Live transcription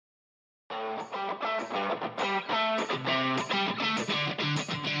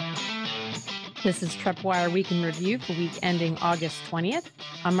This is TrepWire Week in Review for week ending August 20th.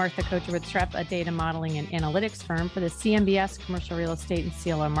 I'm Martha Kocher with Trep, a data modeling and analytics firm for the CMBS Commercial Real Estate and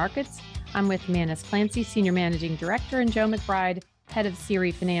CLO markets. I'm with Manus Clancy, Senior Managing Director, and Joe McBride, Head of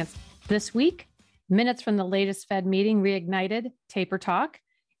CRE Finance. This week, minutes from the latest Fed meeting reignited taper talk,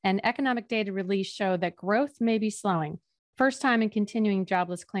 and economic data release show that growth may be slowing. First time and continuing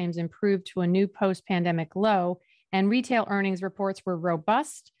jobless claims improved to a new post-pandemic low, and retail earnings reports were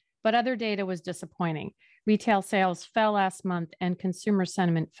robust, but other data was disappointing. Retail sales fell last month and consumer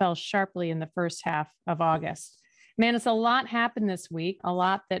sentiment fell sharply in the first half of August. Manus, a lot happened this week, a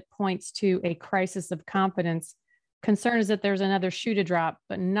lot that points to a crisis of confidence. Concern is that there's another shoe to drop,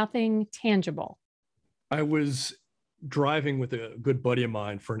 but nothing tangible. I was driving with a good buddy of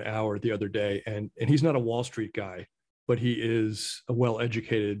mine for an hour the other day, and he's not a Wall Street guy, but he is a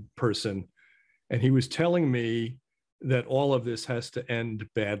well-educated person. And he was telling me that all of this has to end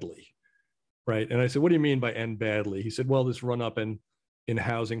badly, right? And I said, what do you mean by end badly? He said, well, this run up in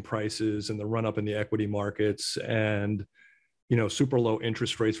housing prices and the run up in the equity markets and, super low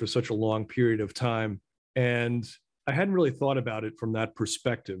interest rates for such a long period of time. And I hadn't really thought about it from that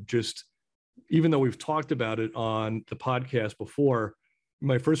perspective. Just even though we've talked about it on the podcast before,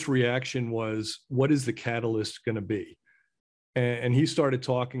 my first reaction was, what is the catalyst going to be? And he started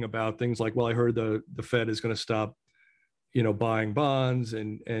talking about things like, well, I heard the Fed is going to stop buying bonds,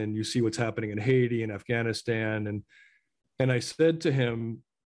 and you see what's happening in Haiti and Afghanistan. And I said to him,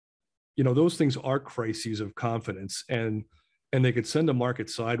 those things are crises of confidence, and they could send a market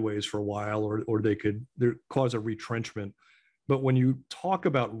sideways for a while, or they could cause a retrenchment. But when you talk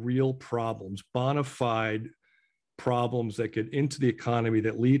about real problems, bona fide problems that get into the economy,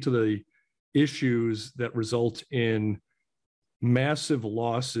 that lead to the issues that result in massive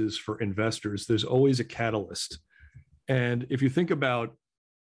losses for investors, there's always a catalyst. And if you think about,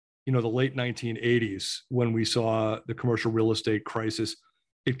 the late 1980s, when we saw the commercial real estate crisis,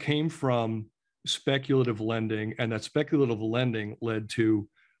 it came from speculative lending, and that speculative lending led to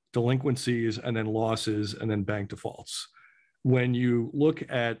delinquencies and then losses and then bank defaults. When you look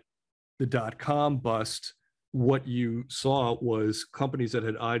at the dot-com bust, what you saw was companies that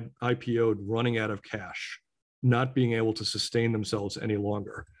had IPO'd running out of cash, not being able to sustain themselves any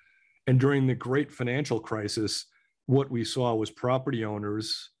longer. And during the great financial crisis, what we saw was property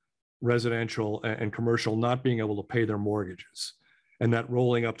owners, residential and commercial, not being able to pay their mortgages, and that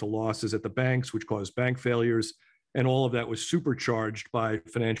rolling up to losses at the banks, which caused bank failures. And all of that was supercharged by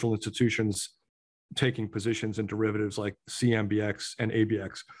financial institutions taking positions in derivatives like CMBX and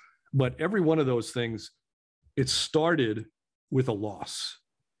ABX. But every one of those things, it started with a loss,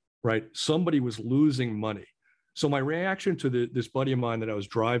 right? Somebody was losing money. So my reaction to this buddy of mine that I was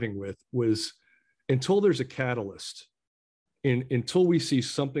driving with was, until there's a catalyst, until we see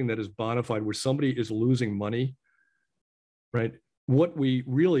something that is bona fide where somebody is losing money, right? What we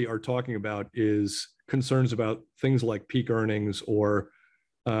really are talking about is concerns about things like peak earnings, or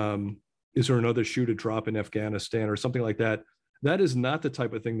is there another shoe to drop in Afghanistan or something like that. That is not the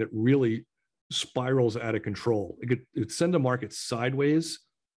type of thing that really spirals out of control. It could send a market sideways,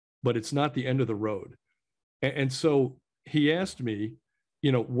 but it's not the end of the road. And so he asked me,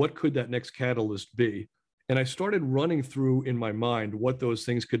 what could that next catalyst be? And I started running through in my mind what those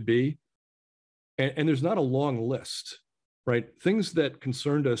things could be. And there's not a long list, right? Things that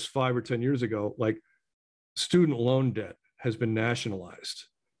concerned us 5 or 10 years ago, like student loan debt, has been nationalized,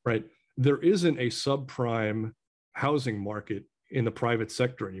 right? There isn't a subprime housing market in the private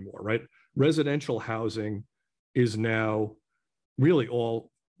sector anymore, right? Residential housing is now really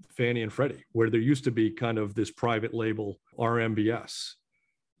all Fannie and Freddie, where there used to be kind of this private label RMBS.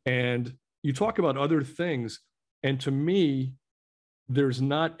 And you talk about other things, and to me, there's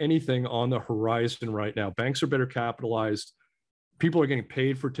not anything on the horizon right now. Banks are better capitalized. People are getting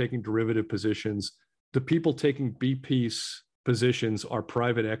paid for taking derivative positions. The people taking B-piece positions are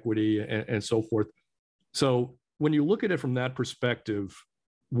private equity and so forth. So when you look at it from that perspective,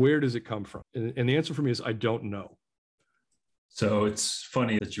 where does it come from? And the answer for me is, I don't know. So it's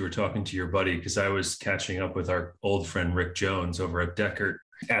funny that you were talking to your buddy, because I was catching up with our old friend Rick Jones over at Deckert,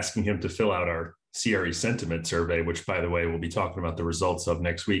 asking him to fill out our CRE sentiment survey, which, by the way, we'll be talking about the results of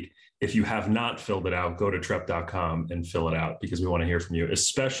next week. If you have not filled it out, go to trep.com and fill it out, because we want to hear from you,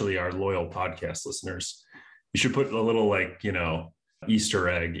 especially our loyal podcast listeners. You should put a little Easter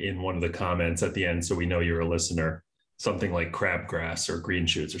egg in one of the comments at the end, so we know you're a listener, something like crabgrass or green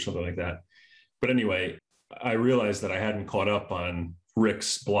shoots or something like that. But anyway, I realized that I hadn't caught up on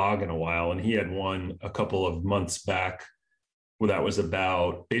Rick's blog in a while, and he had one a couple of months back where that was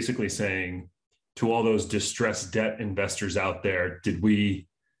about basically saying to all those distressed debt investors out there, did we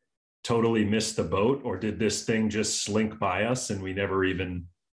totally missed the boat, or did this thing just slink by us and we never even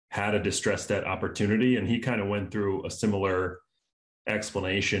had a distressed debt opportunity? And he kind of went through a similar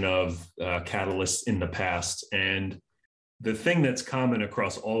explanation of catalysts in the past. And the thing that's common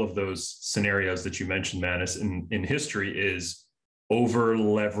across all of those scenarios that you mentioned, Manus, in history is over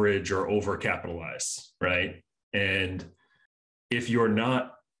leverage or over capitalize, right? And if you're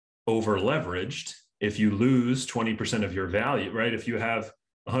not over leveraged, if you lose 20% of your value, right? If you have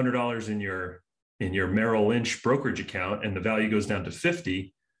 $100 in your Merrill Lynch brokerage account and the value goes down to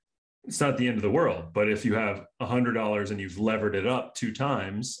 50, it's not the end of the world. But if you have $100 and you've levered it up 2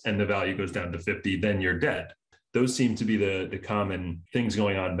 times and the value goes down to 50, then you're dead. Those seem to be the common things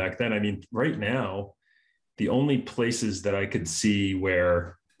going on back then. I mean, right now, the only places that I could see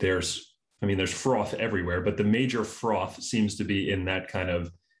where there's froth everywhere, but the major froth seems to be in that kind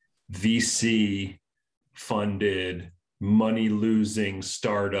of VC funded, money losing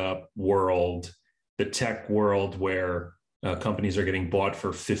startup world, the tech world where companies are getting bought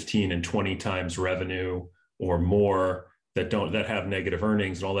for 15 and 20 times revenue or more that have negative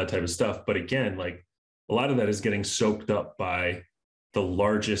earnings and all that type of stuff. But again, like a lot of that is getting soaked up by the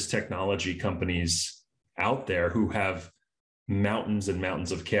largest technology companies out there who have mountains and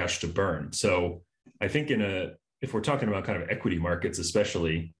mountains of cash to burn. So I think if we're talking about kind of equity markets,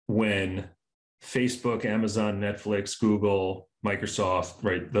 especially when Facebook, Amazon, Netflix, Google, Microsoft,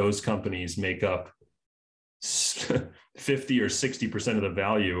 right, those companies make up 50 or 60% of the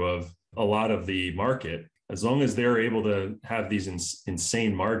value of a lot of the market, as long as they're able to have these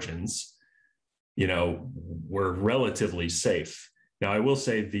insane margins, we're relatively safe. Now, I will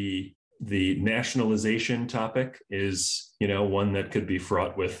say the nationalization topic is, one that could be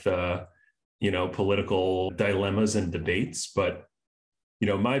fraught with, political dilemmas and debates. But,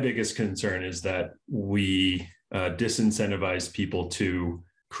 my biggest concern is that we disincentivize people to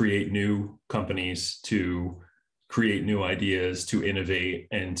create new companies, to create new ideas, to innovate,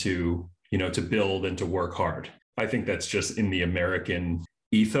 and to build and to work hard. I think that's just in the American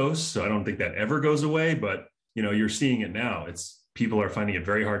ethos. So I don't think that ever goes away, but you're seeing it now. People are finding it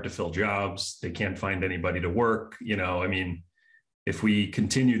very hard to fill jobs. They can't find anybody to work. If we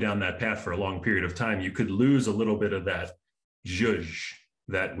continue down that path for a long period of time, you could lose a little bit of that zhuzh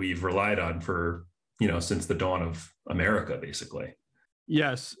that we've relied on for, since the dawn of America, basically.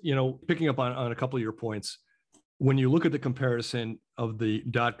 Yes. Picking up on a couple of your points, when you look at the comparison of the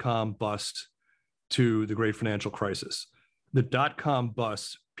dot-com bust to the great financial crisis, the dot-com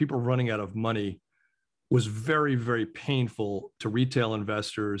bust, people running out of money, was very, very painful to retail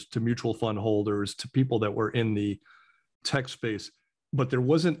investors, to mutual fund holders, to people that were in the tech space. But there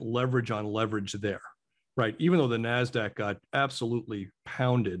wasn't leverage on leverage there, right? Even though the NASDAQ got absolutely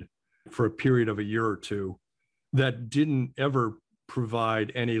pounded for a period of a year or two, that didn't ever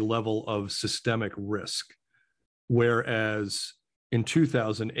provide any level of systemic risk. Whereas in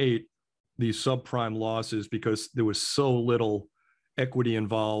 2008, these subprime losses, because there was so little equity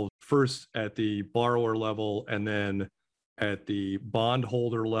involved, first at the borrower level, and then at the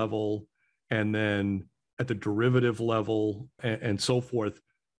bondholder level, and then at the derivative level, and so forth,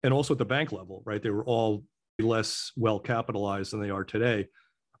 and also at the bank level, right? They were all less well capitalized than they are today.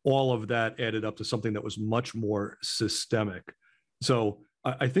 All of that added up to something that was much more systemic. So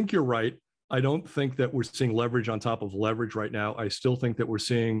I think you're right. I don't think that we're seeing leverage on top of leverage right now. I still think that we're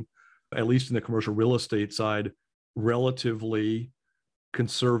seeing, at least in the commercial real estate side, relatively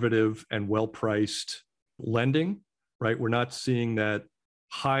conservative and well-priced lending, right? We're not seeing that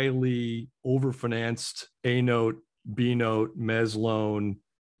highly overfinanced A note, B note, mezz loan,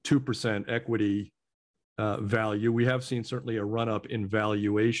 2% equity value. We have seen certainly a run up in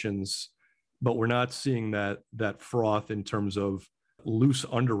valuations, but we're not seeing that froth in terms of loose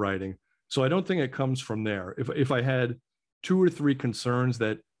underwriting. So I don't think it comes from there. If I had 2 or 3 concerns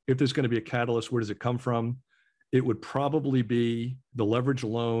that if there's going to be a catalyst, where does it come from? It would probably be the leverage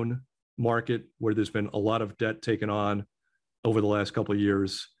loan market, where there's been a lot of debt taken on over the last couple of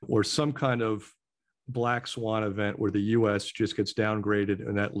years, or some kind of black swan event where the US just gets downgraded,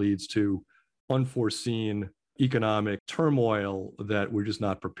 and that leads to unforeseen economic turmoil that we're just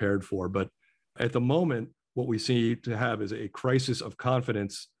not prepared for. But at the moment, what we see to have is a crisis of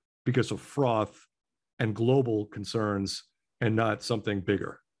confidence because of froth and global concerns, and not something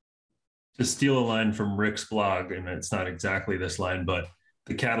bigger. To steal a line from Rick's blog, and it's not exactly this line, but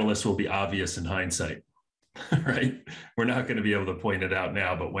the catalyst will be obvious in hindsight, right? We're not going to be able to point it out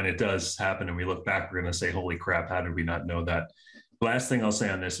now, but when it does happen and we look back, we're going to say, holy crap, how did we not know that? Last thing I'll say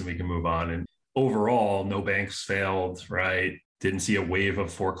on this, and we can move on. And overall, no banks failed, right? Didn't see a wave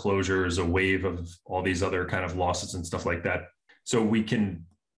of foreclosures, a wave of all these other kind of losses and stuff like that. So we can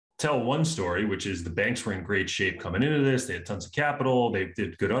tell one story, which is the banks were in great shape coming into this. They had tons of capital. They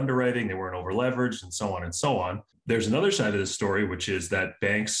did good underwriting. They weren't over leveraged and so on and so on. There's another side of the story, which is that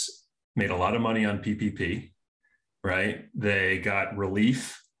banks made a lot of money on PPP, right? They got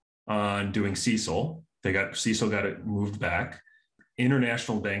relief on doing CECL. CECL got it moved back.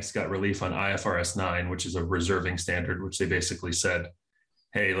 International banks got relief on IFRS 9, which is a reserving standard, which they basically said,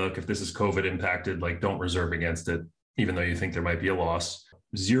 hey, look, if this is COVID impacted, like don't reserve against it, even though you think there might be a loss.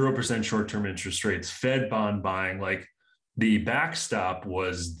 0% short-term interest rates, Fed bond buying, like the backstop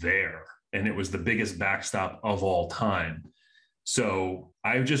was there, and it was the biggest backstop of all time. So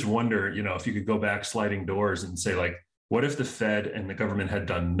I just wonder, if you could go back sliding doors and say, like, what if the Fed and the government had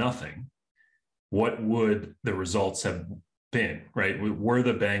done nothing? What would the results have been, right? Were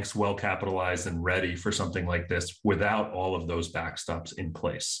the banks well capitalized and ready for something like this without all of those backstops in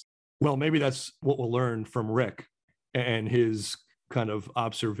place? Well, maybe that's what we'll learn from Rick, and his kind of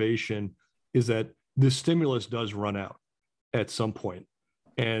observation is that the stimulus does run out at some point.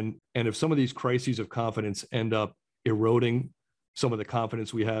 And if some of these crises of confidence end up eroding some of the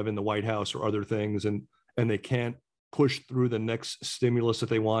confidence we have in the White House or other things, and they can't push through the next stimulus that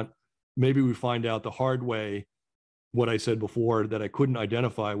they want, maybe we find out the hard way what I said before that I couldn't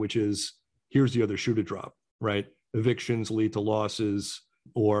identify, which is here's the other shoe to drop, right? Evictions lead to losses,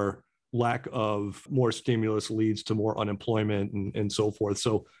 or lack of more stimulus leads to more unemployment and so forth.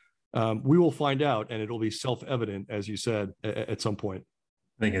 So we will find out, and it'll be self-evident, as you said, at some point.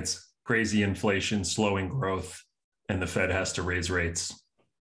 I think it's crazy inflation, slowing growth, and the Fed has to raise rates.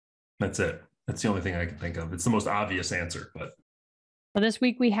 That's it. That's the only thing I can think of. It's the most obvious answer, but. Well, this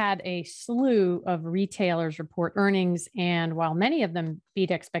week we had a slew of retailers report earnings, and while many of them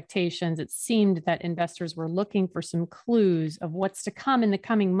beat expectations, it seemed that investors were looking for some clues of what's to come in the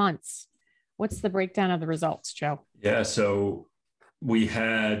coming months. What's the breakdown of the results, Joe? Yeah, so we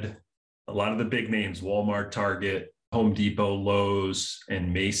had a lot of the big names: Walmart, Target, Home Depot, Lowe's,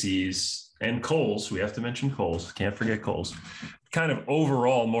 and Macy's, and Kohl's. We have to mention Kohl's. Can't forget Kohl's. Kind of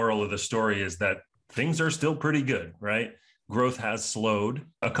overall moral of the story is that things are still pretty good, right? Growth has slowed.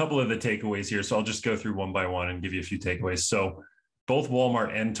 A couple of the takeaways here. So I'll just go through one by one and give you a few takeaways. So both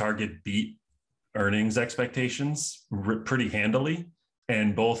Walmart and Target beat earnings expectations pretty handily.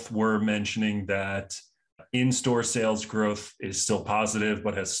 And both were mentioning that in-store sales growth is still positive,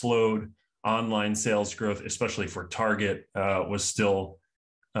 but has slowed. Online sales growth, especially for Target, was still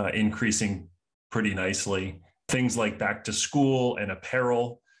increasing pretty nicely. Things like back to school and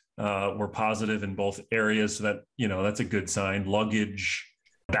apparel were positive in both areas. So that, that's a good sign. Luggage,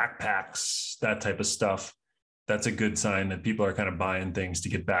 backpacks, that type of stuff. That's a good sign that people are kind of buying things to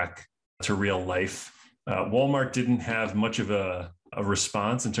get back to real life. Walmart didn't have much of a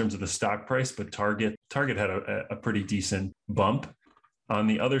response in terms of the stock price, but Target had a pretty decent bump. On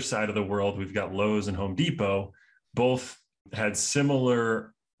the other side of the world, we've got Lowe's and Home Depot. Both had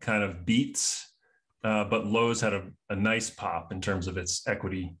similar kind of beats, but Lowe's had a nice pop in terms of its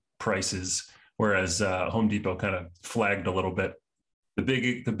equity prices, whereas Home Depot kind of flagged a little bit.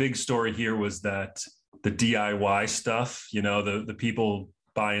 The big story here was that the DIY stuff, the people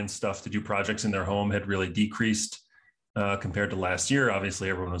buying stuff to do projects in their home had really decreased compared to last year. Obviously,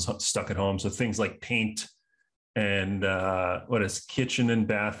 everyone was stuck at home. So things like paint and kitchen and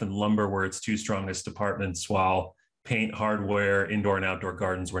bath and lumber were its two strongest departments, while paint, hardware, indoor and outdoor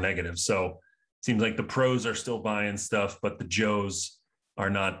gardens were negative. So it seems like the pros are still buying stuff, but the Joes are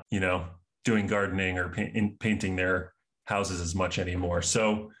not, doing gardening or painting their houses as much anymore.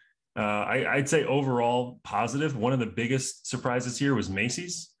 So I'd say overall positive. One of the biggest surprises here was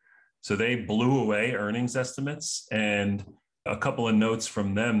Macy's. So they blew away earnings estimates, and a couple of notes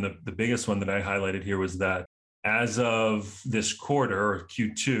from them. The biggest one that I highlighted here was that as of this quarter, or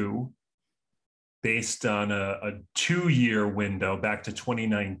Q2, based on a 2-year window back to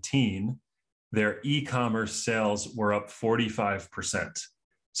 2019, their e-commerce sales were up 45%.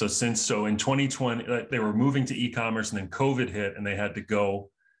 So in 2020, they were moving to e-commerce, and then COVID hit and they had to go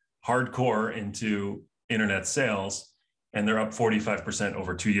hardcore into internet sales, and they're up 45%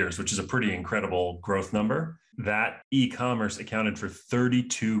 over 2 years, which is a pretty incredible growth number. That e-commerce accounted for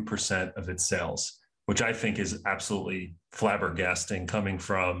 32% of its sales, which I think is absolutely flabbergasting coming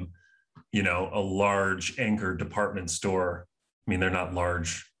from, a large anchor department store. I mean, they're not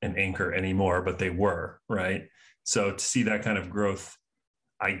large and anchor anymore, but they were, right? So to see that kind of growth,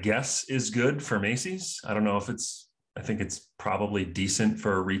 I guess, is good for Macy's. I don't know if I think it's probably decent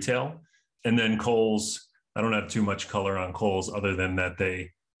for retail. And then Kohl's, I don't have too much color on Kohl's other than that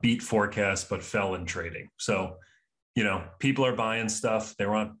they beat forecasts but fell in trading. So, people are buying stuff. They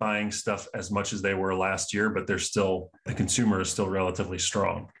weren't buying stuff as much as they were last year, but the consumer is still relatively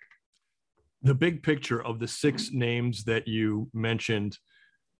strong. The big picture of the 6 names that you mentioned,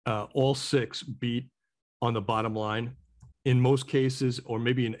 all 6 beat on the bottom line in most cases, or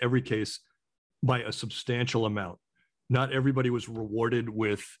maybe in every case, by a substantial amount. Not everybody was rewarded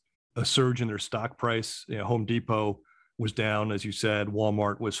with a surge in their stock price. Home Depot was down, as you said.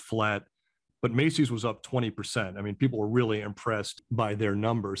 Walmart was flat, but Macy's was up 20%. I mean, people were really impressed by their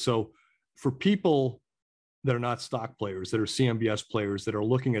numbers. So for people that are not stock players, that are CMBS players, that are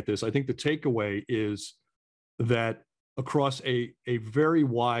looking at this, I think the takeaway is that across a very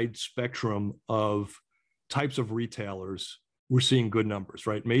wide spectrum of types of retailers, we're seeing good numbers,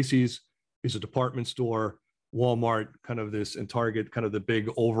 right? Macy's is a department store, Walmart, kind of this, and Target, kind of the big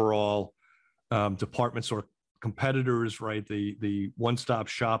overall department store competitors, right? The one-stop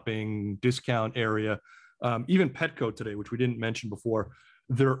shopping discount area. Even Petco today, which we didn't mention before,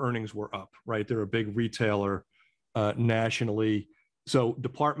 their earnings were up, right? They're a big retailer nationally. So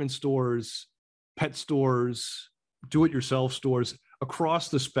department stores, pet stores, do-it-yourself stores, across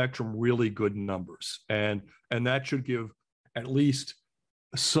the spectrum, really good numbers. And that should give at least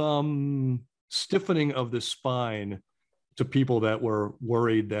some stiffening of the spine to people that were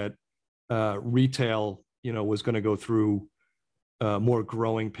worried that retail, was going to go through more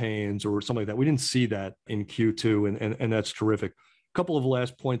growing pains or something like that. We didn't see that in Q2, and that's terrific. A couple of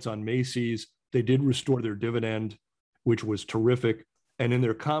last points on Macy's. They did restore their dividend, which was terrific. And in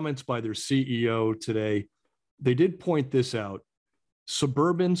their comments by their CEO today, they did point this out.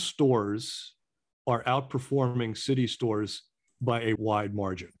 Suburban stores are outperforming city stores by a wide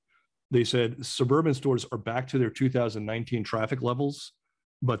margin. They said suburban stores are back to their 2019 traffic levels,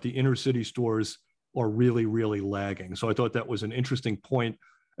 but the inner city stores are really, really lagging. So I thought that was an interesting point,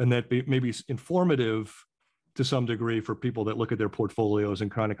 and that maybe informative to some degree for people that look at their portfolios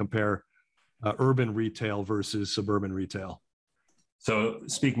and kind of compare urban retail versus suburban retail. So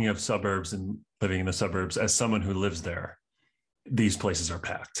speaking of suburbs and living in the suburbs, as someone who lives there, these places are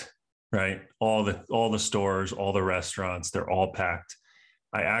packed, right? All the stores, all the restaurants, they're all packed.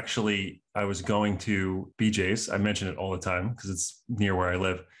 I was going to BJ's. I mention it all the time because it's near where I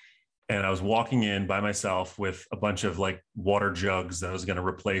live. And I was walking in by myself with a bunch of like water jugs that I was going to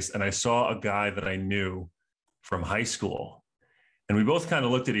replace. And I saw a guy that I knew from high school. And we both kind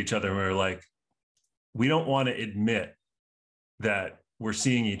of looked at each other and we were like, we don't want to admit that we're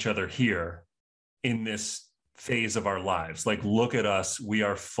seeing each other here in this phase of our lives. Like, look at us. We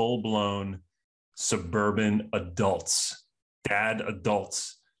are full-blown suburban adults, dad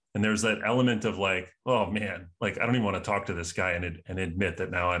adults. And there's that element of like, oh man, like I don't even want to talk to this guy and admit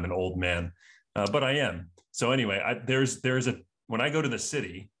that now I'm an old man, but I am. So anyway, when I go to the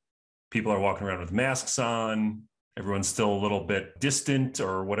city, people are walking around with masks on. Everyone's still a little bit distant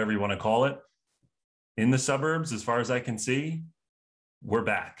or whatever you want to call it. In the suburbs, as far as I can see, we're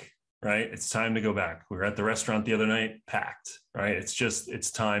back, right? It's time to go back. We were at the restaurant the other night, packed, right?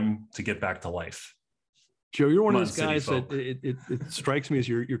 It's time to get back to life. Joe, you're one of those guys that it strikes me as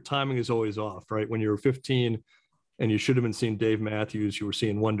your timing is always off, right? When you were 15 and you should have been seeing Dave Matthews, you were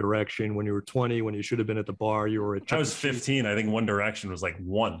seeing One Direction. When you were 20, when you should have been at the bar, you were at I was 15. I think One Direction was like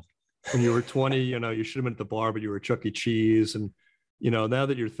 1. When you were 20, you should have been at the bar, but you were at Chuck E. Cheese. And, now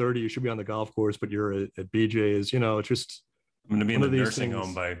that you're 30, you should be on the golf course, but you're at BJ's. It's just... I'm going to be in the nursing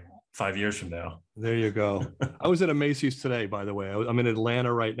home by 5 years from now. There you go. I was at a Macy's today, by the way. I'm in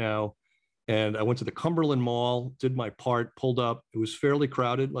Atlanta right now. And I went to the Cumberland Mall, did my part, pulled up. It was fairly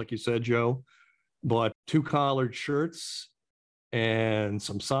crowded, like you said, Joe. Bought 2 collared shirts and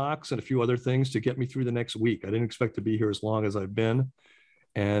some socks and a few other things to get me through the next week. I didn't expect to be here as long as I've been,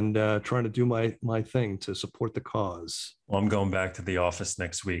 and trying to do my thing to support the cause. Well, I'm going back to the office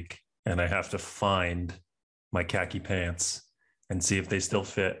next week, and I have to find my khaki pants and see if they still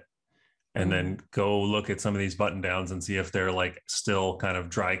fit. And then go look at some of these button downs and see if they're like still kind of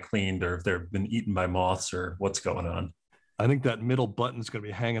dry cleaned or if they've been eaten by moths or what's going on. I think that middle button's going to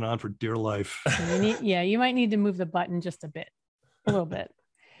be hanging on for dear life. You might need to move the button just a little bit.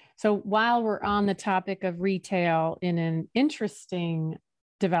 So while we're on the topic of retail, in an interesting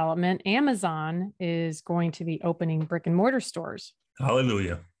development, Amazon is going to be opening brick and mortar stores.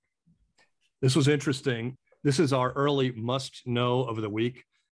 Hallelujah. This was interesting. This is our early must know of the week.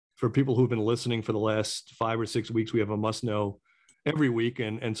 For people who've been listening for the last 5 or 6 weeks, we have a must know every week.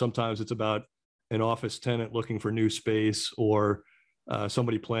 And sometimes it's about an office tenant looking for new space or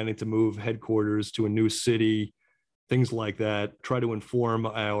somebody planning to move headquarters to a new city, things like that. Try to inform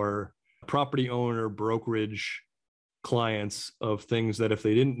our property owner, brokerage clients of things that if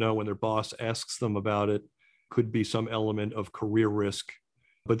they didn't know when their boss asks them about it, could be some element of career risk.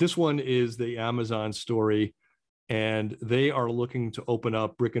 But this one is the Amazon story. and they are looking to open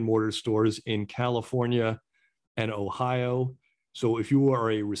up brick and mortar stores in California and Ohio. So if you are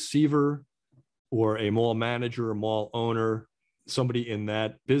a receiver or a mall manager, a mall owner, somebody in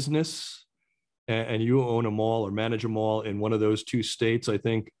that business, and you own a mall or manage a mall in one of those two states, I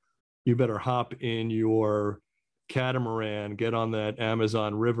think you better hop in your catamaran, get on that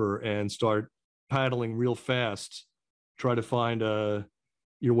Amazon River and start paddling real fast. Try to find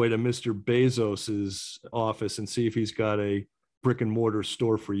your way to Mr. Bezos's office and see if he's got a brick and mortar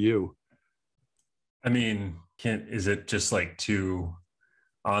store for you. I mean, is it just like too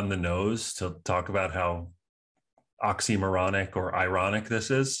on the nose to talk about how oxymoronic or ironic this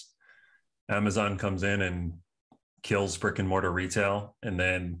is? Amazon comes in and kills brick and mortar retail and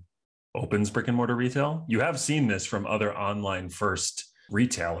then opens brick and mortar retail. You have seen this from other online first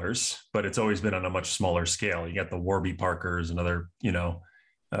retailers, but it's always been on a much smaller scale. You got the Warby Parkers and other,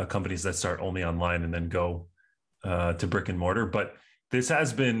 companies that start only online and then go to brick and mortar. But this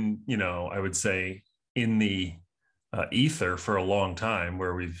has been, I would say in the ether for a long time,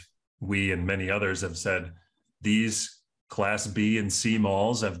 where we and many others have said these Class B and C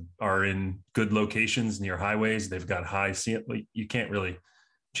malls are in good locations near highways. They've got high ceiling. You can't really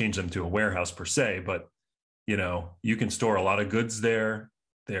change them to a warehouse per se, but you can store a lot of goods there.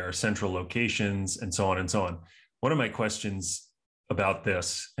 There are central locations and so on and so on. One of my questions about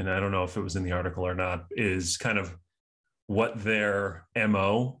this, and I don't know if it was in the article or not, is kind of what their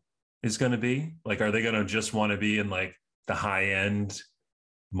MO is going to be. Like, are they going to just want to be in like the high end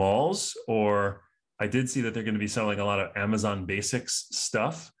malls? Or I did see that they're going to be selling a lot of Amazon Basics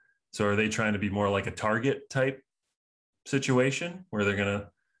stuff. So are they trying to be more like a Target type situation where they're going to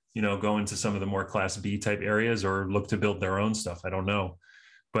go into some of the more Class B type areas or look to build their own stuff? I don't know.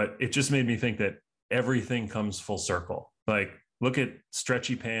 But it just made me think that everything comes full circle. Like, look at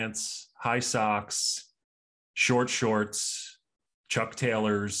stretchy pants, high socks, short shorts, Chuck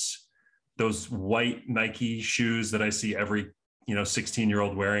Taylors, those white Nike shoes that I see every,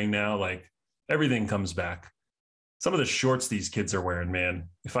 16-year-old wearing now. Like, everything comes back. Some of the shorts these kids are wearing, man,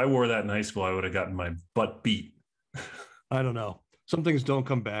 if I wore that in high school, I would have gotten my butt beat. I don't know. Some things don't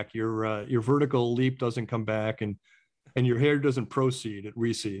come back. Your vertical leap doesn't come back, and your hair doesn't proceed; it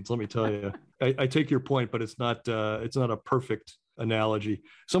recedes. Let me tell you. I take your point, but it's not a perfect analogy.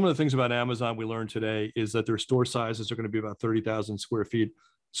 Some of the things about Amazon we learned today is that their store sizes are going to be about 30,000 square feet,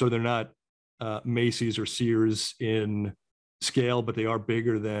 so they're not Macy's or Sears in scale, but they are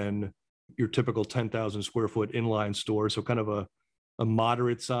bigger than your typical 10,000 square foot inline store. So kind of a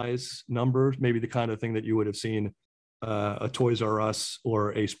moderate size number, maybe the kind of thing that you would have seen a Toys R Us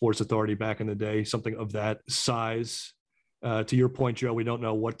or a Sports Authority back in the day, something of that size. To your point, Joe, we don't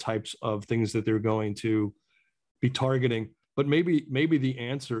know what types of things that they're going to be targeting, but maybe the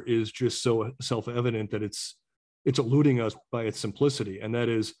answer is just so self-evident that it's eluding us by its simplicity. And that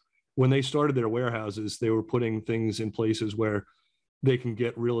is, when they started their warehouses, they were putting things in places where they can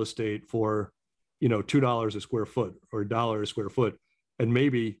get real estate for, $2 a square foot or $1 a square foot. And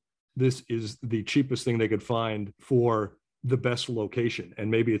maybe this is the cheapest thing they could find for the best location.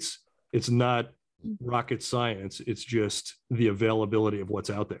 And maybe it's not rocket science. It's just the availability of what's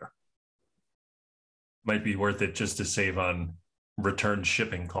out there. Might be worth it just to save on return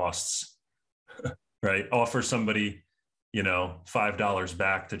shipping costs, right? Offer somebody, $5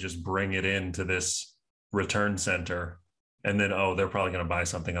 back to just bring it into this return center. And then, they're probably going to buy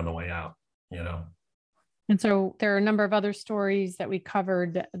something on the way out, And so there are a number of other stories that we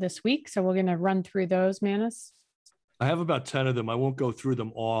covered this week. So we're going to run through those, Manus. I have about 10 of them. I won't go through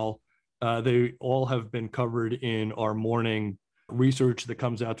them all. They all have been covered in our morning research that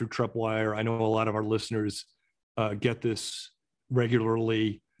comes out through Trepwire. I know a lot of our listeners get this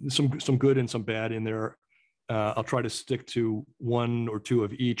regularly, some good and some bad in there. I'll try to stick to one or two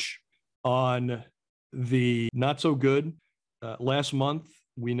of each. On the not so good, last month,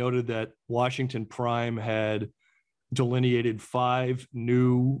 we noted that Washington Prime had delineated 5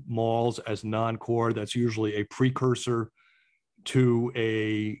 new malls as non-core. That's usually a precursor to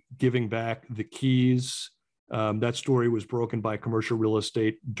a giving back the keys. That story was broken by Commercial Real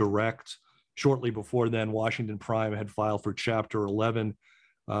Estate Direct. Shortly before then, Washington Prime had filed for Chapter 11.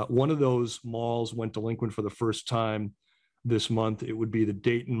 One of those malls went delinquent for the first time this month. It would be the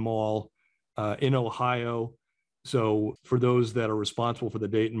Dayton Mall in Ohio. So for those that are responsible for the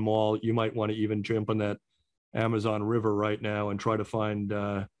Dayton Mall, you might want to even jump on that Amazon River right now and try to find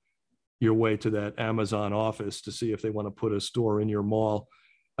your way to that Amazon office to see if they want to put a store in your mall.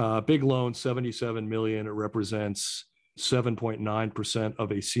 Big loan, $77 million. It represents 7.9%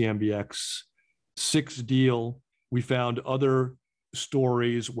 of a CMBX 6 deal. We found other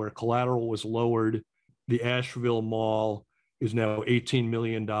stories where collateral was lowered The Asheville Mall is now $18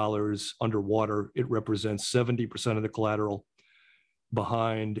 million underwater. It represents 70% of the collateral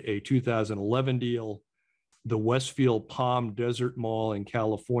behind a 2011 deal. The Westfield Palm Desert Mall in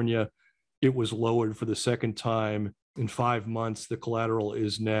California, it was lowered for the second time in 5 months. The collateral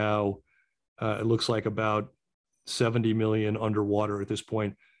is now, it looks like about 70 million underwater at this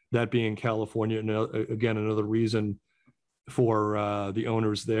point. That being California, again, another reason for the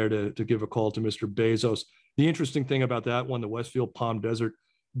owners there to give a call to Mr. Bezos. The interesting thing about that one, the Westfield Palm Desert,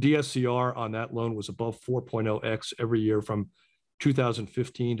 DSCR on that loan was above 4.0x every year from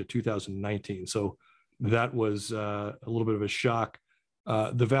 2015 to 2019. So that was a little bit of a shock.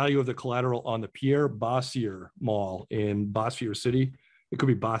 The value of the collateral on the Pierre Bossier Mall in Bossier City, it could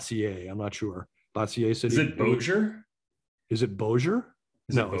be Bossier, I'm not sure. Bossier City. Is it Bossier? Is it Bossier?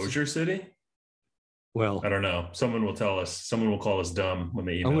 Is it Bossier City? Well, I don't know. Someone will tell us. Someone will call us dumb when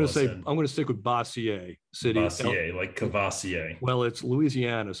they email I'm going us. I'm going to stick with Bossier City. Bossier, like Cavassier. Well, it's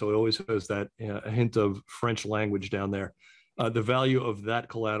Louisiana, so it always has that a hint of French language down there. The value of that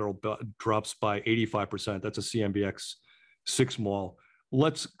collateral drops by 85%. That's a CMBX 6 mall.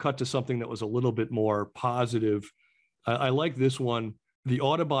 Let's cut to something that was a little bit more positive. I like this one. The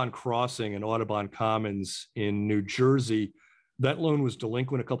Audubon Crossing and Audubon Commons in New Jersey. That loan was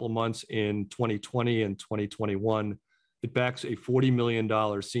delinquent a couple of months in 2020 and 2021. It backs a $40 million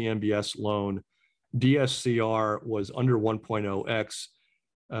CMBS loan. DSCR was under 1.0x.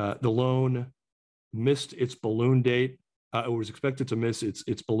 The loan missed its balloon date. It was expected to miss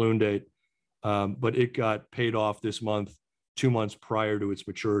its balloon date, but it got paid off this month, 2 months prior to its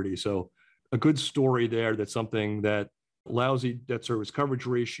maturity. So a good story there. That's something that lousy debt service coverage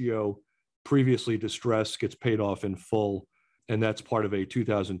ratio, previously distressed, gets paid off in full. And that's part of a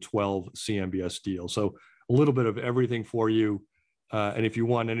 2012 CMBS deal. So a little bit of everything for you. And if you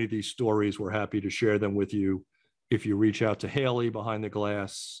want any of these stories, we're happy to share them with you. If you reach out to Haley behind the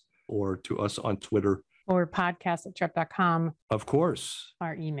glass or to us on Twitter. Or podcast@trepp.com. Of course.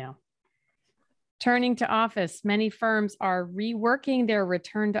 Our email. Turning to office, many firms are reworking their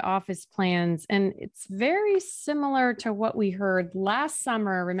return to office plans. And it's very similar to what we heard last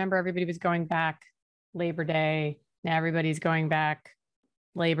summer. Remember, everybody was going back Labor Day. Now everybody's going back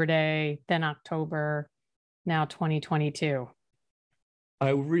Labor Day, then October, now 2022.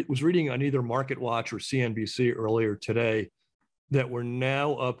 I was reading on either MarketWatch or CNBC earlier today that we're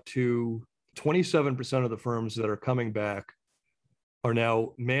now up to 27% of the firms that are coming back are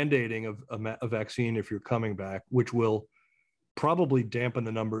now mandating a vaccine if you're coming back, which will probably dampen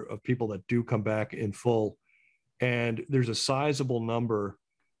the number of people that do come back in full. And there's a sizable number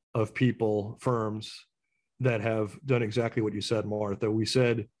of people, firms, that have done exactly what you said, Martha. We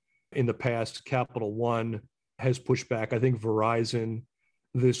said in the past, Capital One has pushed back. I think Verizon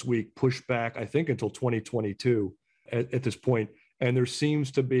this week pushed back, I think, until 2022 at this point. And there seems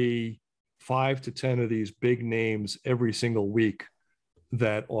to be 5 to 10 of these big names every single week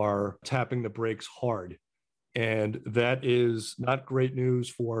that are tapping the brakes hard. And that is not great news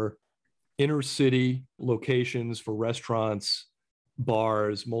for inner city locations, for restaurants,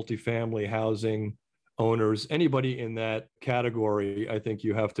 bars, multifamily housing owners, anybody in that category. I think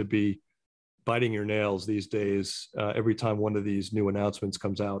you have to be biting your nails these days every time one of these new announcements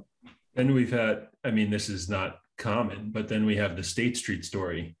comes out. And we've had, I mean, this is not common, but then we have the State Street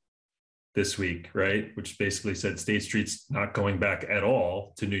story this week, right? Which basically said State Street's not going back at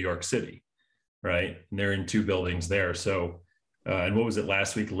all to New York City, right? And they're in 2 buildings there. So, and what was it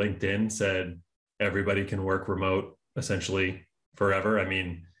last week? LinkedIn said everybody can work remote essentially forever. I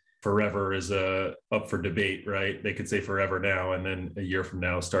mean, forever is up for debate, right? They could say forever now, and then a year from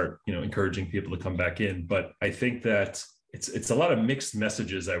now start, encouraging people to come back in. But I think that it's a lot of mixed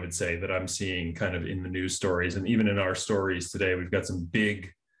messages, I would say, that I'm seeing kind of in the news stories. And even in our stories today, we've got some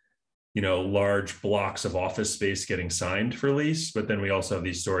big, large blocks of office space getting signed for lease. But then we also have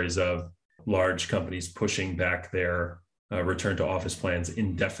these stories of large companies pushing back their return to office plans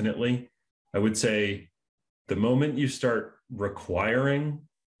indefinitely. I would say the moment you start requiring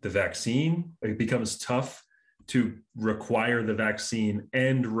the vaccine, it becomes tough to require the vaccine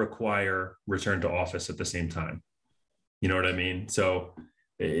and require return to office at the same time. You know what I mean? So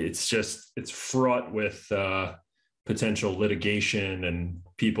it's fraught with potential litigation and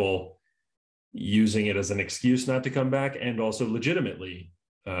people using it as an excuse not to come back, and also legitimately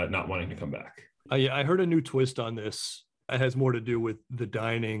not wanting to come back. I heard a new twist on this. It has more to do with the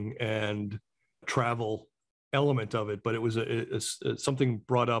dining and travel element of it, but it was something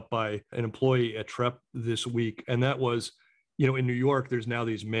brought up by an employee at Trepp this week. And that was, in New York, there's now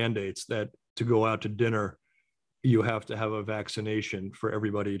these mandates that to go out to dinner, you have to have a vaccination for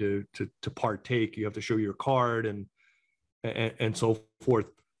everybody to partake. You have to show your card and so forth.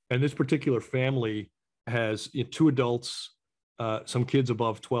 And this particular family has two adults, some kids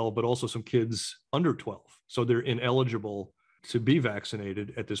above 12, but also some kids under 12. So they're ineligible to be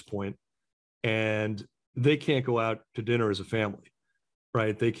vaccinated at this point, and they can't go out to dinner as a family,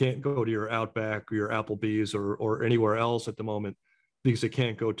 right? They can't go to your Outback or your Applebee's or anywhere else at the moment because they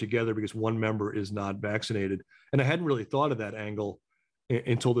can't go together because one member is not vaccinated. And I hadn't really thought of that angle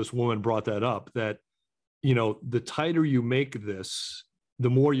until this woman brought that up, that, the tighter you make this, the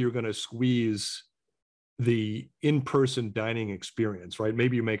more you're going to squeeze the in-person dining experience, right?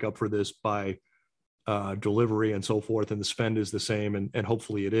 Maybe you make up for this by delivery and so forth, and the spend is the same, and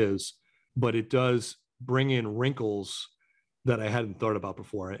hopefully it is, but it does bring in wrinkles that I hadn't thought about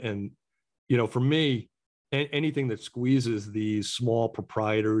before. And, for me, anything that squeezes these small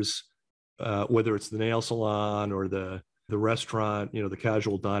proprietors, whether it's the nail salon or the restaurant, the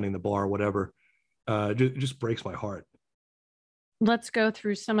casual dining, the bar, whatever, just breaks my heart. Let's go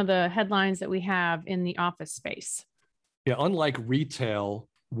through some of the headlines that we have in the office space. Yeah, unlike retail,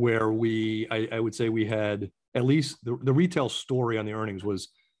 where I would say we had, at least the retail story on the earnings was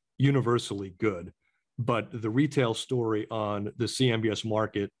universally good, but the retail story on the CMBS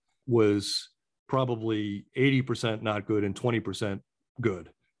market was probably 80% not good and 20%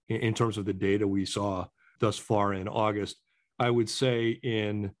 good in terms of the data we saw thus far in August. I would say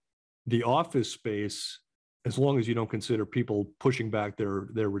in the office space, as long as you don't consider people pushing back their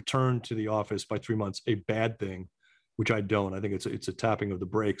return to the office by 3 months a bad thing, which I don't. I think it's a tapping of the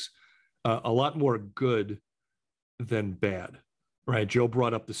brakes. A lot more good than bad, right? Joe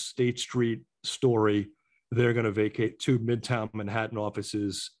brought up the State Street story. They're going to vacate 2 Midtown Manhattan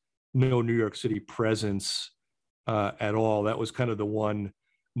offices, no New York City presence at all. That was kind of the one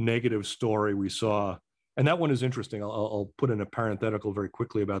negative story we saw. And that one is interesting. I'll put in a parenthetical very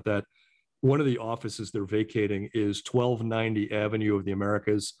quickly about that. One of the offices they're vacating is 1290 Avenue of the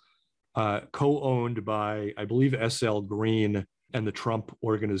Americas, co-owned by, I believe, SL Green and the Trump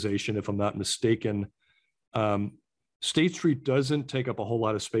Organization, if I'm not mistaken. State Street doesn't take up a whole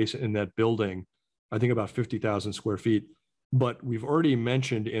lot of space in that building, I think about 50,000 square feet. But we've already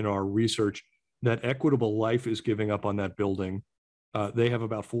mentioned in our research that Equitable Life is giving up on that building. They have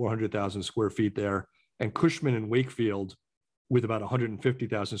about 400,000 square feet there. And Cushman & Wakefield, with about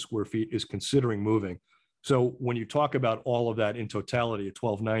 150,000 square feet, is considering moving. So when you talk about all of that in totality at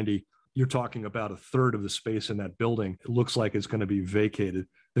 1290, you're talking about a third of the space in that building. It looks like it's going to be vacated.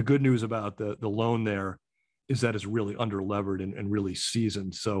 The good news about the loan there is that it's really under-levered and really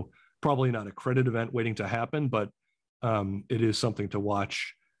seasoned. So probably not a credit event waiting to happen, but it is something to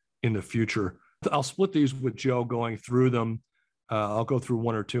watch in the future. I'll split these with Joe going through them. I'll go through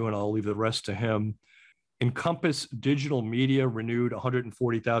one or two and I'll leave the rest to him. Encompass Digital Media renewed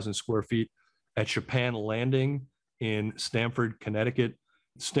 140,000 square feet at Chapin Landing in Stamford, Connecticut.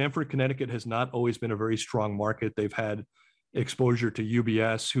 Stamford, Connecticut has not always been a very strong market. They've had exposure to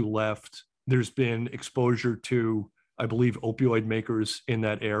UBS, who left. There's been exposure to, I believe, opioid makers in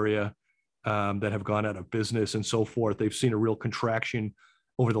that area that have gone out of business and so forth. They've seen a real contraction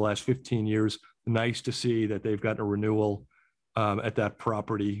over the last 15 years. Nice to see that they've gotten a renewal at that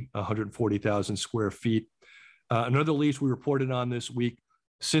property, 140,000 square feet. Another lease we reported on this week,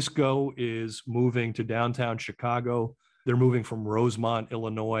 Cisco is moving to downtown Chicago. They're moving from Rosemont,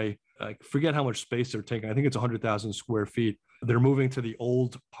 Illinois. I forget how much space they're taking. I think it's 100,000 square feet. They're moving to the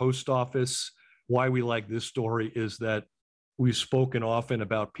old post office. Why we like this story is that we've spoken often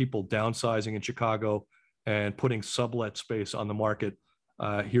about people downsizing in Chicago and putting sublet space on the market.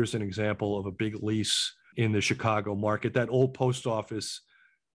 Here's an example of a big lease in the Chicago market. That old post office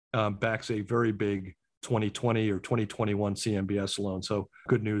backs a very big 2020 or 2021 CMBS loan. So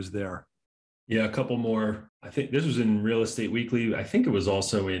good news there. Yeah, a couple more. I think this was in Real Estate Weekly. I think it was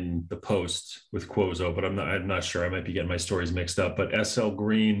also in the Post with Quozo, but I'm not sure. I might be getting my stories mixed up. But SL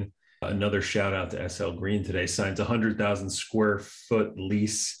Green, another shout out to SL Green today, signs a 100,000 square foot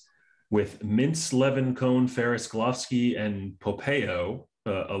lease with Mintz, Levin, Cohn, Ferris, Glofsky, and Popeo,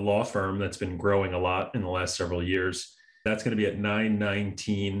 a law firm that's been growing a lot in the last several years. That's going to be at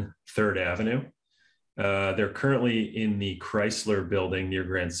 919 3rd Avenue. They're currently in the Chrysler building near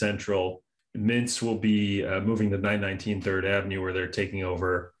Grand Central. Mintz will be moving to 919 3rd Avenue, where they're taking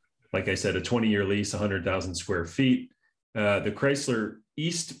over, like I said, a 20-year lease, 100,000 square feet. The Chrysler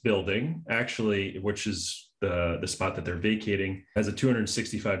East building, actually, which is the spot that they're vacating, has a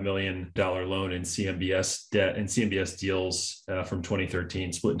 $265 million loan in CMBS debt and CMBS deals from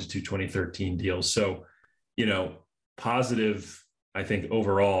 2013, split into two 2013 deals. So, positive I think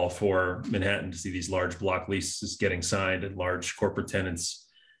overall for Manhattan to see these large block leases getting signed and large corporate tenants,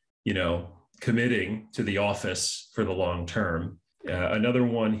 committing to the office for the long term. Another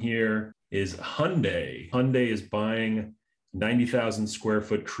one here is Hyundai. Hyundai is buying 90,000 square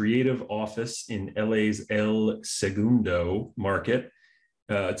foot creative office in LA's El Segundo market.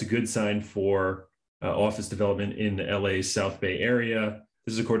 It's a good sign for office development in the LA South Bay area.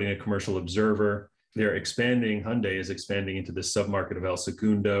 This is according to Commercial Observer. Hyundai is expanding into the submarket of El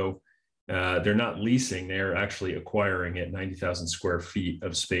Segundo. They're not leasing, they're actually acquiring it, 90,000 square feet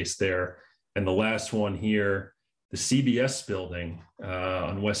of space there. And the last one here, the CBS building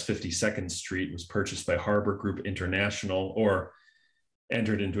on West 52nd Street was purchased by Harbor Group International, or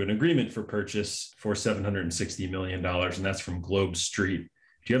entered into an agreement for purchase for $760 million, and that's from Globe Street.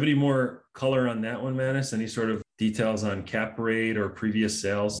 Do you have any more color on that one, Manus? Any sort of details on cap rate or previous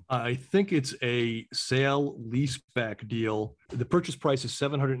sales? I think it's a sale leaseback deal. The purchase price is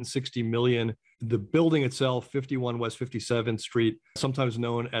 $760 million. The building itself, 51 West 57th Street, sometimes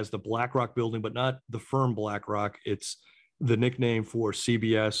known as the BlackRock building, but not the firm BlackRock. It's the nickname for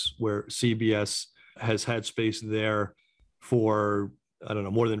CBS, where CBS has had space there for,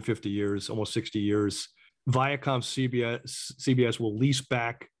 more than 50 years, almost 60 years. Viacom CBS will lease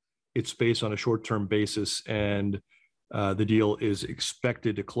back its space on a short-term basis, and the deal is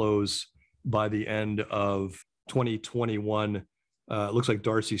expected to close by the end of 2021. It looks like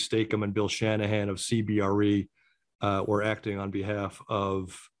Darcy Stakem and Bill Shanahan of CBRE were acting on behalf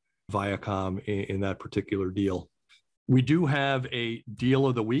of Viacom in that particular deal. We do have a deal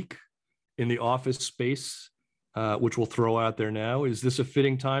of the week in the office space, which we'll throw out there now. Is this a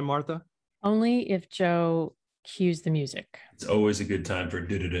fitting time, Martha? Only if Joe cues the music. It's always a good time for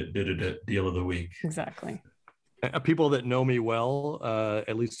deal of the week. Exactly. People that know me well,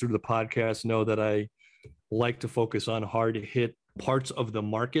 at least through the podcast, know that I like to focus on hard hit parts of the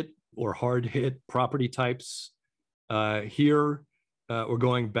market or hard hit property types. Here, we're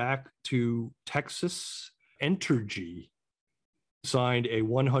going back to Texas. Entergy signed a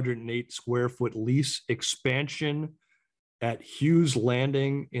 108 square foot lease expansion at Hughes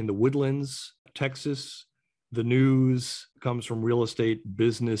Landing in the Woodlands, Texas. The news comes from Real Estate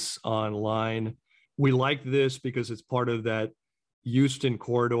Business Online. We like this because it's part of that Houston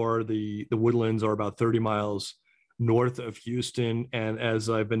corridor. The Woodlands are about 30 miles north of Houston. And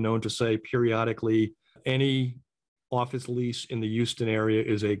as I've been known to say periodically, any office lease in the Houston area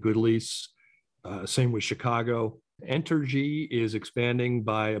is a good lease. Same with Chicago. Entergy is expanding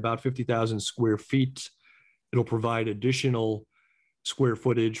by about 50,000 square feet. It'll provide additional square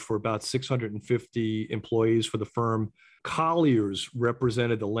footage for about 650 employees for the firm. Colliers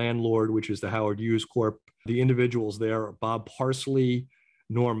represented the landlord, which is the Howard Hughes Corp. The individuals there are Bob Parsley,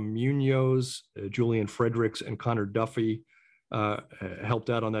 Norm Munoz, Julian Fredericks, and Connor Duffy helped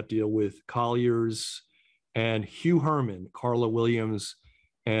out on that deal with Colliers. And Hugh Herman, Carla Williams,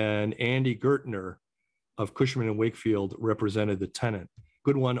 and Andy Gertner of Cushman & Wakefield represented the tenant.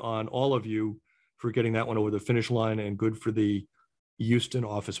 Good one on all of you for getting that one over the finish line, and good for the Houston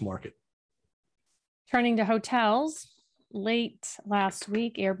office market. Turning to hotels, late last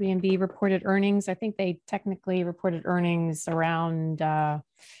week, Airbnb reported earnings. I think they technically reported earnings around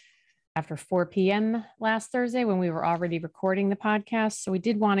after 4 p.m. last Thursday when we were already recording the podcast. So we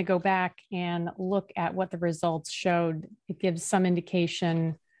did want to go back and look at what the results showed. It gives some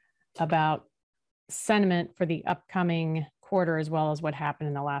indication about sentiment for the upcoming quarter, as well as what happened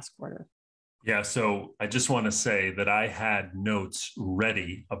in the last quarter. Yeah, so I just want to say that I had notes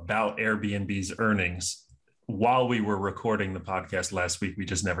ready about Airbnb's earnings while we were recording the podcast last week. We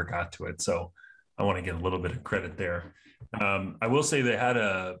just never got to it. So I want to get a little bit of credit there. I will say they had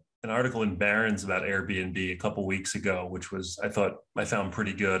an article in Barron's about Airbnb a couple weeks ago, which I found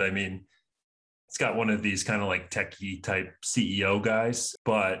pretty good. I mean, it's got one of these kind of like techie type CEO guys,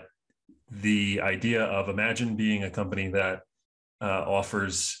 but the idea of, imagine being a company that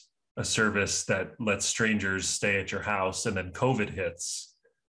offers a service that lets strangers stay at your house, and then COVID hits.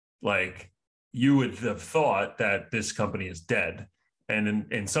 Like, you would have thought that this company is dead. And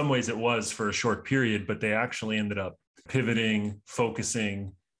in some ways it was for a short period, but they actually ended up pivoting,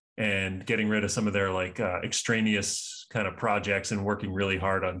 focusing, and getting rid of some of their extraneous kind of projects and working really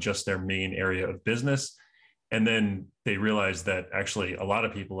hard on just their main area of business. And then they realized that actually a lot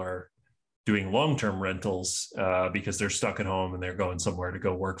of people are doing long-term rentals because they're stuck at home and they're going somewhere to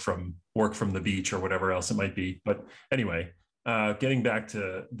go work from the beach or whatever else it might be. But anyway, getting back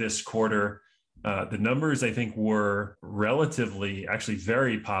to this quarter, the numbers I think were relatively actually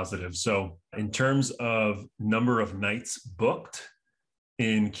very positive. So in terms of number of nights booked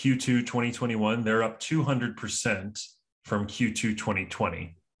in Q2 2021, they're up 200% from Q2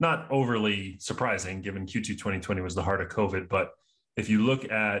 2020. Not overly surprising given Q2 2020 was the heart of COVID, but if you look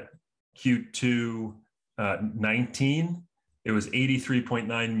at Q2 19, it was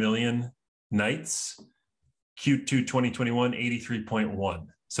 83.9 million nights. Q2 2021, 83.1.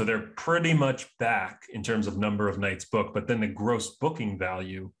 So they're pretty much back in terms of number of nights booked, but then the gross booking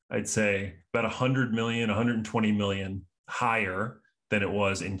value, I'd say about 100 million, 120 million higher than it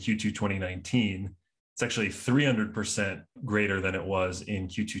was in Q2 2019. It's actually 300% greater than it was in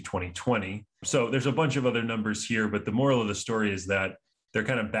Q2 2020. So there's a bunch of other numbers here, but the moral of the story is that they're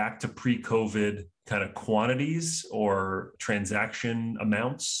kind of back to pre-COVID kind of quantities or transaction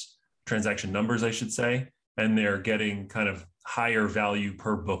amounts, transaction numbers, I should say, and they're getting kind of higher value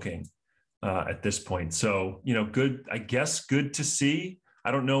per booking at this point. So, good, I guess, good to see.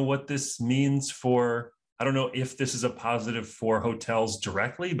 I don't know what this means I don't know if this is a positive for hotels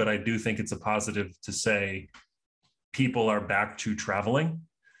directly, but I do think it's a positive to say people are back to traveling.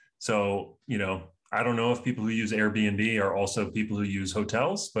 So, I don't know if people who use Airbnb are also people who use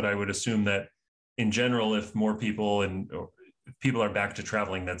hotels, but I would assume that in general, if more people are back to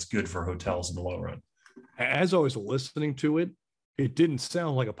traveling, that's good for hotels in the long run. As I was listening to it, it didn't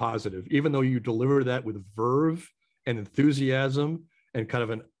sound like a positive, even though you deliver that with verve and enthusiasm and kind of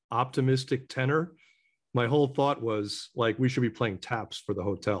an optimistic tenor. My whole thought was like, we should be playing taps for the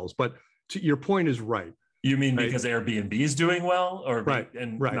hotels. But your point is right. You mean because Airbnb is doing well, or right?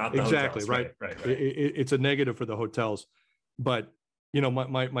 Not the exactly hotels. Right. It's a negative for the hotels, but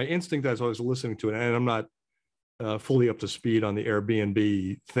my instinct as I was listening to it, and I'm not fully up to speed on the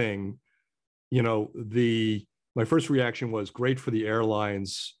Airbnb thing. My first reaction was great for the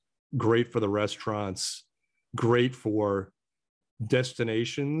airlines, great for the restaurants, great for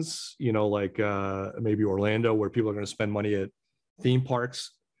destinations. Like maybe Orlando, where people are going to spend money at theme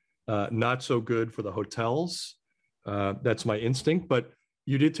parks. Not so good for the hotels. That's my instinct. But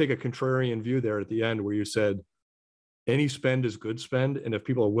you did take a contrarian view there at the end where you said any spend is good spend. And if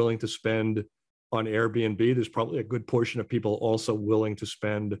people are willing to spend on Airbnb, there's probably a good portion of people also willing to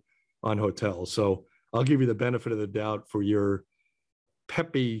spend on hotels. So I'll give you the benefit of the doubt for your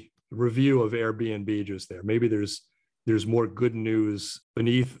peppy review of Airbnb just there. Maybe there's more good news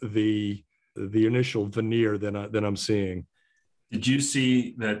beneath the initial veneer than I'm seeing. Did you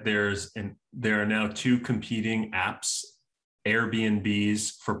see that there are now two competing apps,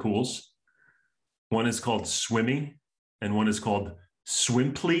 Airbnbs for pools? One is called Swimmy and one is called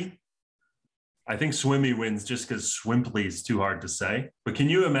Swimply. I think Swimmy wins just because Swimply is too hard to say. But can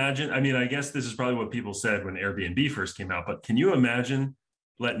you imagine? I mean, I guess this is probably what people said when Airbnb first came out, but can you imagine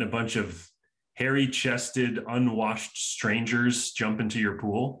letting a bunch of hairy-chested, unwashed strangers jump into your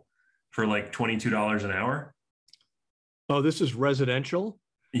pool for like $22 an hour? Oh, this is residential?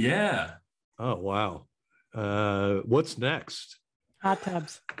 Yeah. Oh, wow. What's next? Hot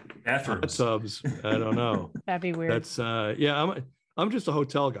tubs. Bathrooms. Hot tubs. I don't know. That'd be weird. That's I'm just a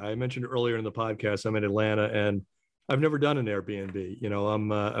hotel guy. I mentioned earlier in the podcast, I'm in Atlanta and I've never done an Airbnb.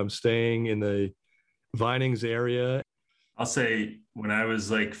 I'm staying in the Vinings area. I'll say when I was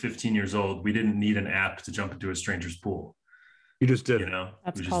like 15 years old, we didn't need an app to jump into a stranger's pool. You just did.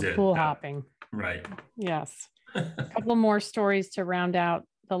 That's called pool hopping. Right. Yes. A couple more stories to round out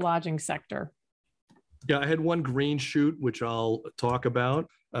the lodging sector. Yeah, I had one green shoot, which I'll talk about.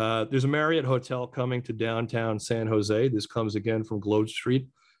 There's a Marriott hotel coming to downtown San Jose. This comes again from Globe Street,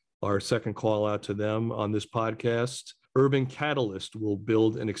 our second call out to them on this podcast. Urban Catalyst will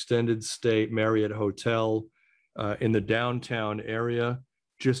build an extended stay Marriott hotel in the downtown area,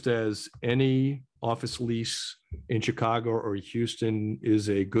 just as any office lease in Chicago or Houston is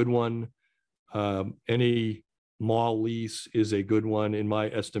a good one. Any mall lease is a good one, in my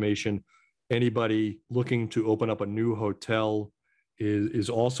estimation. Anybody looking to open up a new hotel is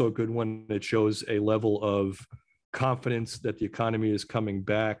also a good one. It shows a level of confidence that the economy is coming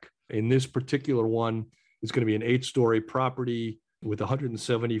back. In this particular one, it's going to be an 8-story property with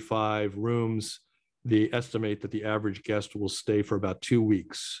 175 rooms. They estimate that the average guest will stay for about 2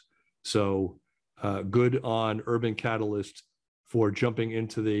 weeks. So good on Urban Catalyst for jumping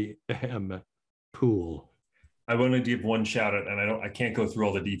into the M pool. I want to give one shout out, and I can't go through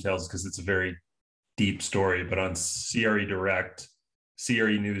all the details because it's a very deep story, but on CRE Direct,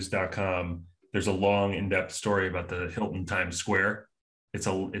 CREnews.com, there's a long, in-depth story about the Hilton Times Square. It's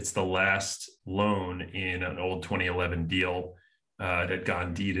the last loan in an old 2011 deal that had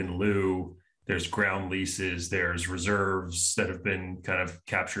gone deed in lieu. There's ground leases, there's reserves that have been kind of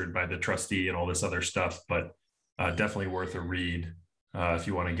captured by the trustee and all this other stuff, but definitely worth a read if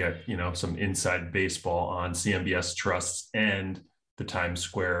you want to get some inside baseball on CMBS trusts and the Times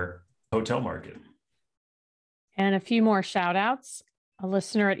Square hotel market. And a few more shout outs. A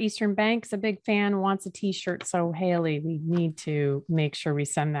listener at Eastern Bank's a big fan, wants a t-shirt. So Haley, we need to make sure we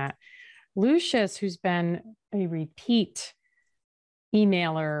send that. Lucius, who's been a repeat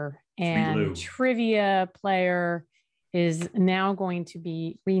emailer and trivia player, is now going to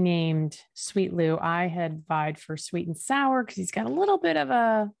be renamed Sweet Lou. I had vied for Sweet and Sour because he's got a little bit of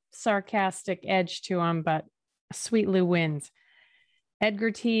a sarcastic edge to him, but Sweet Lou wins.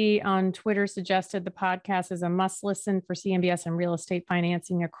 Edgar T on Twitter suggested the podcast is a must listen for CMBS and real estate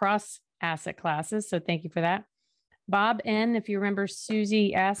financing across asset classes. So thank you for that. Bob N, if you remember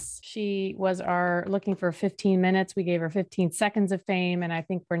Susie S, she was looking for 15 minutes. We gave her 15 seconds of fame. And I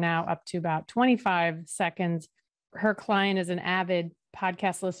think we're now up to about 25 seconds. Her client is an avid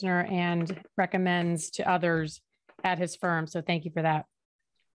podcast listener and recommends to others at his firm. So thank you for that.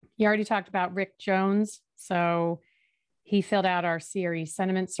 You already talked about Rick Jones. So he filled out our CRE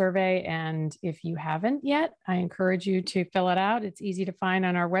sentiment survey. And if you haven't yet, I encourage you to fill it out. It's easy to find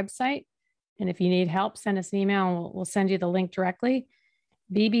on our website. And if you need help, send us an email and we'll send you the link directly.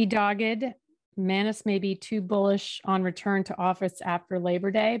 BB Dogged, Manus may be too bullish on return to office after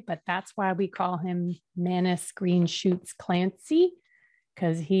Labor Day, but that's why we call him Manus Green Shoots Clancy,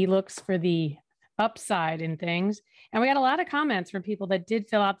 because he looks for the upside in things. And we got a lot of comments from people that did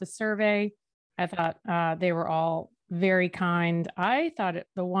fill out the survey. I thought they were all very kind. I thought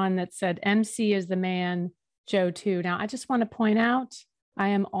the one that said MC is the man, Joe too. Now, I just want to point out, I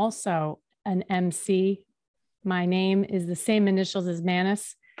am also an MC. My name is the same initials as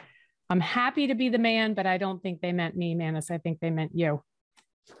Manus. I'm happy to be the man, but I don't think they meant me, Manus. I think they meant you.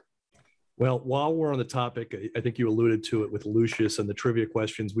 Well, while we're on the topic, I think you alluded to it with Lucius and the trivia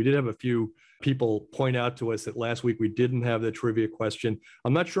questions. We did have a few people point out to us that last week we didn't have the trivia question.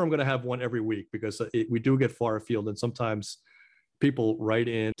 I'm not sure I'm going to have one every week because we do get far afield, and sometimes people write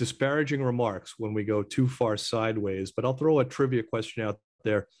in disparaging remarks when we go too far sideways. But I'll throw a trivia question out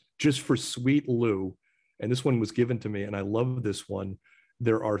there just for Sweet Lou. And this one was given to me, and I love this one.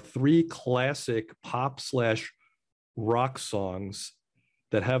 There are 3 classic pop/rock songs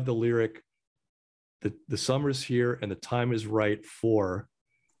that have the lyric, the summer's here and the time is right for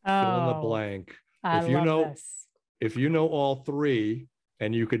fill in the blank. If you know all 3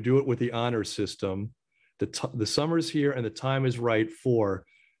 and you could do it with the honor system, the summer's here and the time is right for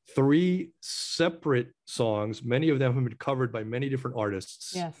 3 separate songs. Many of them have been covered by many different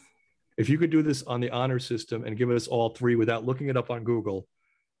artists. Yes. If you could do this on the honor system and give us all 3 without looking it up on Google,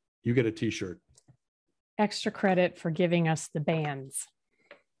 you get a t-shirt. Extra credit for giving us the bands.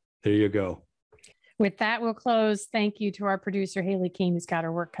 There you go. With that, we'll close. Thank you to our producer, Haley King, who's got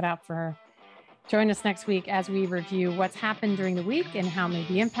her work cut out for her. Join us next week as we review what's happened during the week and how it may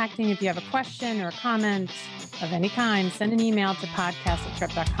be impacting. If you have a question or a comment of any kind, send an email to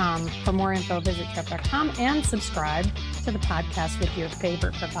podcast@trepp.com. For more info, visit trepp.com and subscribe to the podcast with your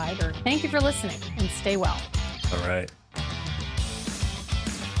favorite provider. Thank you for listening and stay well. All right.